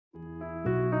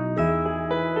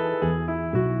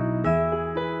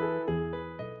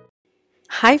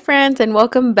Hi friends, and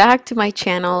welcome back to my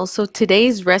channel. So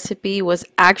today's recipe was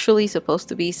actually supposed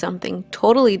to be something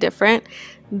totally different.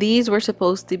 These were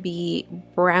supposed to be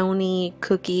brownie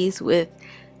cookies with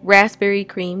raspberry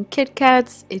cream Kit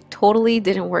Kats. It totally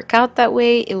didn't work out that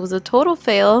way. It was a total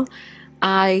fail.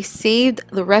 I saved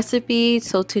the recipe,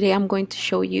 so today I'm going to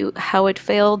show you how it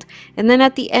failed, and then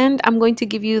at the end I'm going to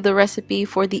give you the recipe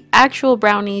for the actual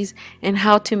brownies and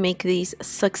how to make these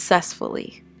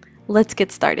successfully. Let's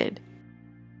get started.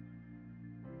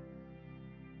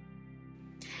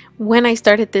 When I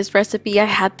started this recipe, I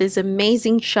had this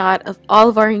amazing shot of all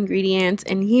of our ingredients,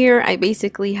 and here I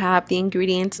basically have the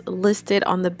ingredients listed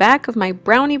on the back of my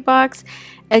brownie box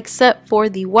except for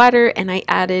the water, and I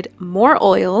added more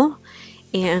oil.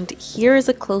 And here is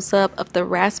a close-up of the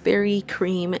raspberry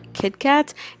cream Kit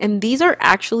Kats, and these are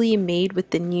actually made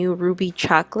with the new ruby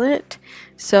chocolate,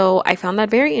 so I found that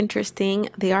very interesting.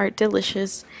 They are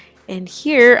delicious. And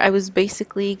here I was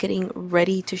basically getting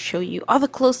ready to show you all the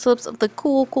close-ups of the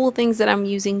cool things that I'm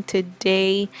using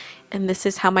today. And this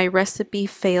is how my recipe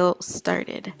fail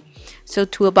started. So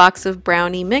to a box of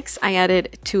brownie mix, I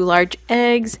added 2 large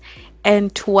eggs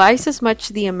and twice as much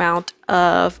the amount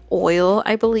of oil,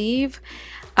 I believe.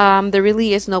 There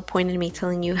really is no point in me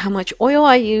telling you how much oil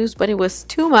I used, but it was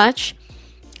too much.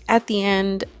 At the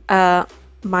end,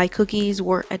 my cookies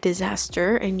were a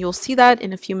disaster, and you'll see that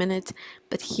in a few minutes.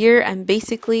 But here I'm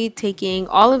basically taking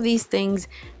all of these things,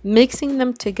 mixing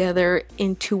them together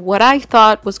into what I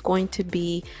thought was going to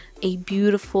be a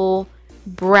beautiful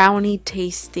brownie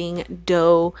tasting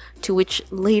dough, to which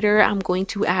later I'm going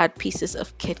to add pieces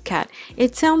of Kit Kat.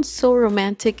 It sounds so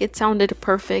romantic, it sounded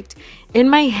perfect. In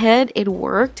my head it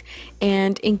worked,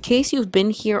 and in case you've been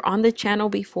here on the channel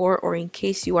before, or in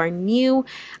case you are new,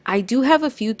 I do have a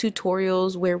few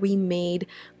tutorials where we made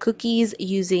cookies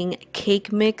using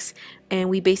cake mix, and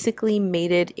we basically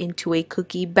made it into a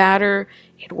cookie batter.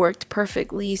 It worked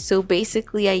perfectly. So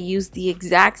basically I used the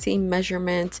exact same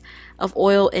measurements of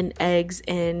oil and eggs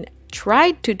and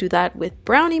tried to do that with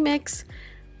brownie mix,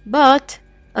 but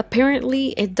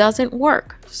apparently it doesn't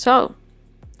work. So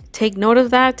take note of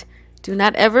that. Do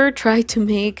not ever try to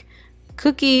make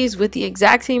cookies with the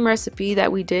exact same recipe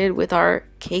that we did with our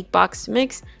cake box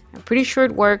mix. I'm pretty sure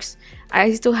it works.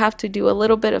 I still have to do a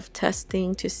little bit of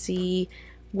testing to see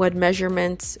what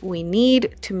measurements we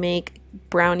need to make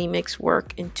brownie mix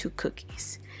work into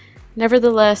cookies.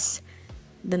 Nevertheless,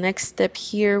 the next step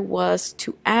here was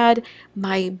to add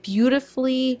my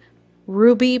beautifully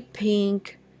ruby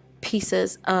pink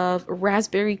pieces of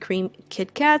raspberry cream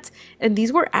Kit Kats, and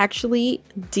these were actually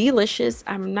delicious.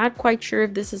 I'm not quite sure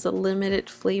if this is a limited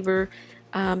flavor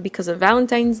because of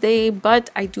Valentine's Day, but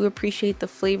I do appreciate the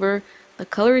flavor. The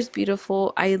color is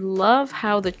beautiful. I love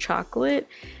how the chocolate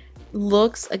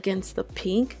looks against the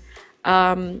pink.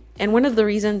 And one of the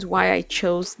reasons why I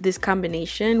chose this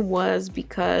combination was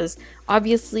because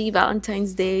obviously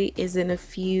Valentine's Day is in a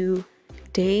few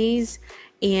days,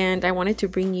 and I wanted to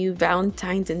bring you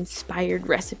Valentine's inspired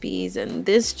recipes, and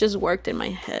this just worked in my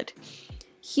head.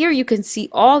 Here you can see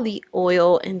all the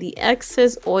oil and the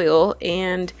excess oil,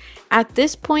 and at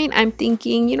this point I'm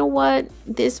thinking, you know what,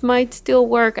 this might still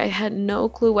work. I had no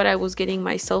clue what I was getting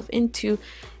myself into,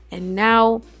 and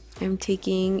now I'm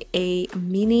taking a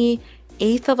mini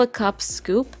 1/8 of a cup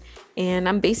scoop, and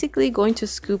I'm basically going to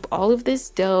scoop all of this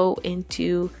dough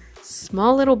into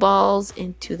small little balls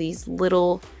into these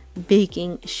little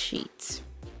baking sheets.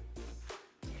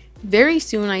 Very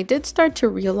soon I did start to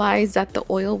realize that the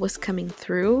oil was coming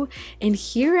through, and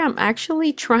here I'm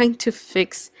actually trying to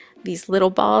fix these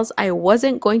little balls. I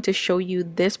wasn't going to show you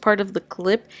this part of the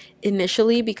clip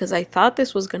initially because I thought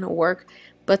this was going to work,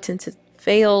 but since it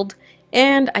failed,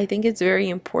 and I think it's very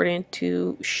important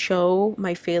to show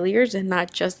my failures and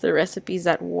not just the recipes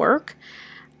that work.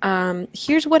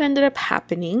 Here's what ended up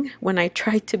happening when I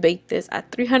tried to bake this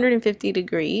at 350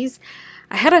 degrees.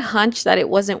 I had a hunch that it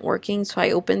wasn't working, so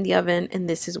I opened the oven, and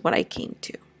this is what I came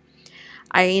to.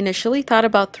 I initially thought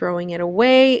about throwing it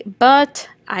away, but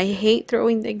I hate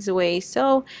throwing things away,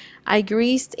 so I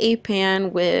greased a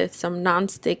pan with some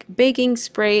non-stick baking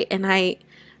spray, and I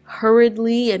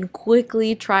hurriedly and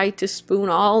quickly tried to spoon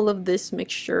all of this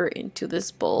mixture into this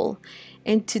bowl.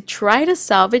 And to try to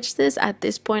salvage this, at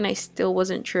this point I still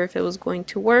wasn't sure if it was going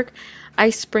to work, I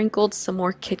sprinkled some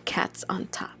more Kit Kats on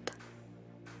top.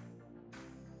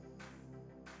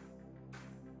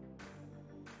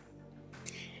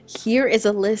 Here is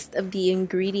a list of the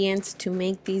ingredients to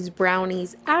make these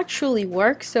brownies actually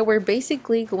work. So we're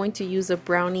basically going to use a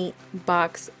brownie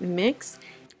box mix,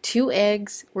 2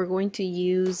 eggs. We're going to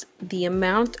use the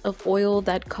amount of oil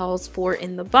that calls for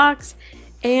in the box,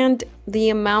 and the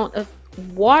amount of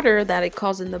water that it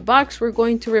calls in the box, we're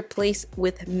going to replace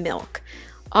with milk.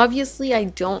 Obviously, I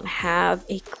don't have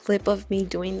a clip of me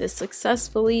doing this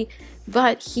successfully,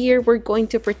 but here we're going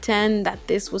to pretend that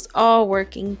this was all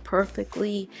working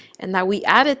perfectly and that we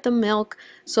added the milk.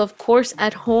 So of course,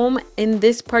 at home in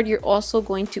this part, you're also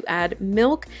going to add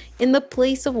milk in the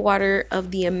place of water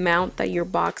of the amount that your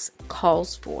box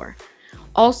calls for.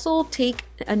 Also, take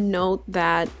a note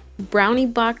that brownie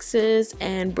boxes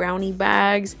and brownie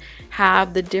bags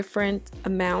have the different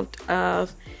amount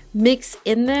of mix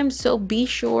in them, so be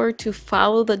sure to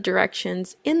follow the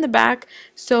directions in the back.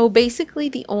 So basically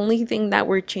the only thing that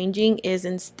we're changing is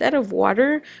instead of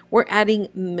water, we're adding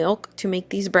milk to make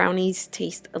these brownies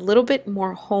taste a little bit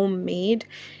more homemade.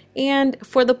 And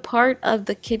for the part of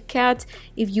the Kit Kats,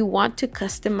 if you want to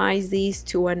customize these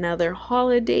to another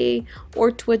holiday or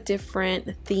to a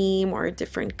different theme or a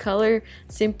different color,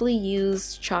 simply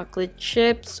use chocolate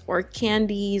chips or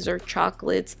candies or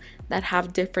chocolates that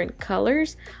have different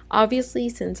colors. Obviously,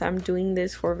 since I'm doing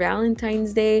this for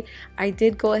Valentine's Day, I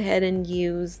did go ahead and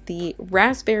use the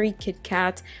raspberry Kit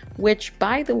Kat, which,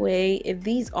 by the way, if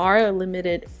these are a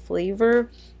limited flavor,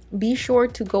 be sure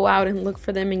to go out and look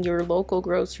for them in your local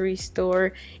grocery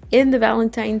store in the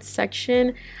Valentine's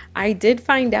section. I did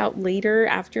find out later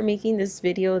after making this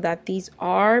video that these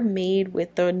are made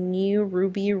with the new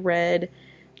ruby red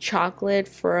chocolate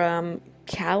from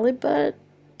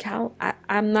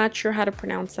I'm not sure how to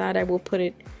pronounce that. I will put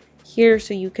it here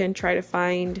so you can try to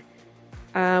find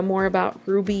more about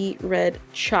ruby red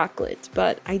chocolate,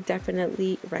 but I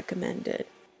definitely recommend it.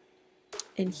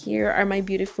 And here are my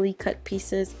beautifully cut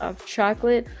pieces of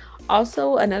chocolate.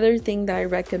 Also, another thing that I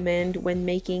recommend when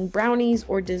making brownies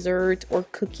or dessert or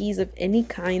cookies of any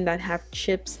kind that have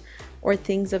chips or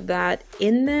things of that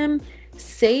in them,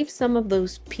 save some of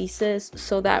those pieces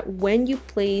so that when you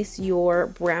place your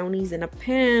brownies in a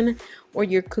pan or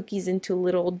your cookies into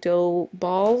little dough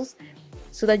balls,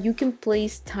 so that you can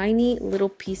place tiny little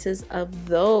pieces of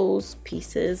those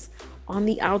pieces on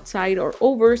the outside or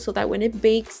over, so that when it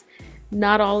bakes,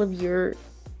 not all of your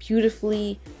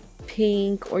beautifully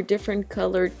pink or different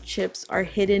colored chips are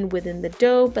hidden within the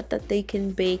dough, but that they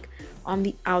can bake on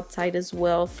the outside as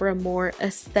well for a more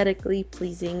aesthetically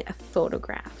pleasing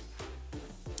photograph.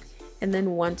 And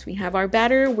then once we have our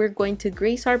batter, we're going to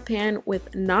grease our pan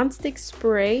with nonstick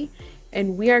spray,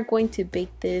 and we are going to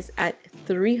bake this at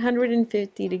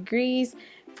 350 degrees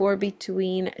for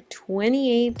between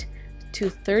 28 to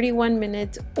 31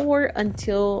 minutes, or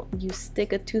until you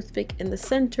stick a toothpick in the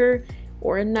center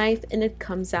or a knife and it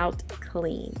comes out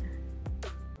clean.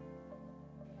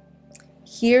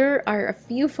 Here are a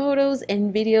few photos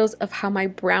and videos of how my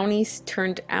brownies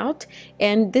turned out,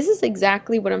 and this is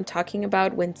exactly what I'm talking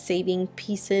about when saving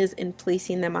pieces and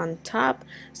placing them on top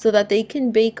so that they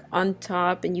can bake on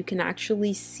top and you can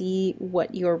actually see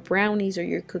what your brownies or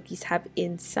your cookies have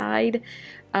inside.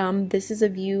 This is a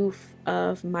view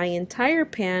of my entire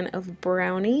pan of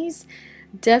brownies.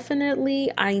 Definitely,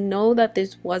 I know that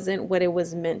this wasn't what it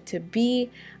was meant to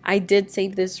be. I did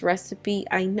save this recipe.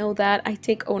 I know that. I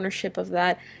take ownership of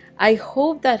that. I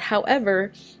hope that,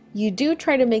 however, you do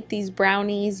try to make these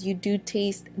brownies. You do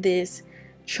taste this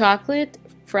chocolate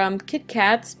from Kit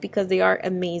Kats because they are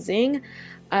amazing.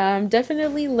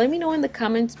 Definitely let me know in the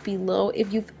comments below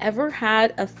if you've ever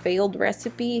had a failed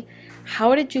recipe.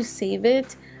 How did you save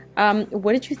it?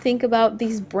 What did you think about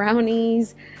these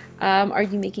brownies? Are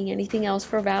you making anything else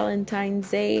for Valentine's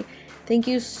Day? Thank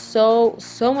you so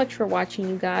much for watching,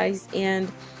 you guys.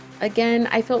 And again,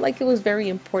 I felt like it was very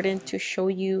important to show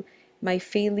you my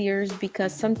failures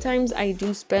because sometimes I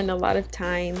do spend a lot of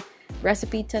time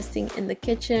recipe testing in the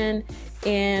kitchen,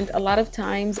 and a lot of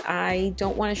times I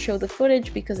don't want to show the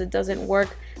footage because it doesn't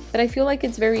work. But I feel like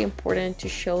it's very important to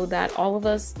show that all of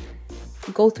us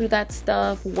go through that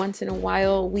stuff once in a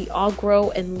while. We all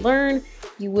grow and learn.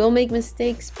 You will make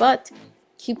mistakes, but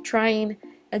keep trying.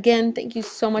 Again, thank you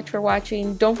so much for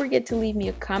watching. Don't forget to leave me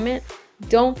a comment.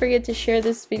 Don't forget to share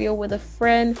this video with a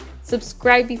friend.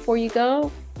 Subscribe before you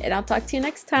go, and I'll talk to you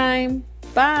next time.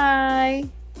 Bye.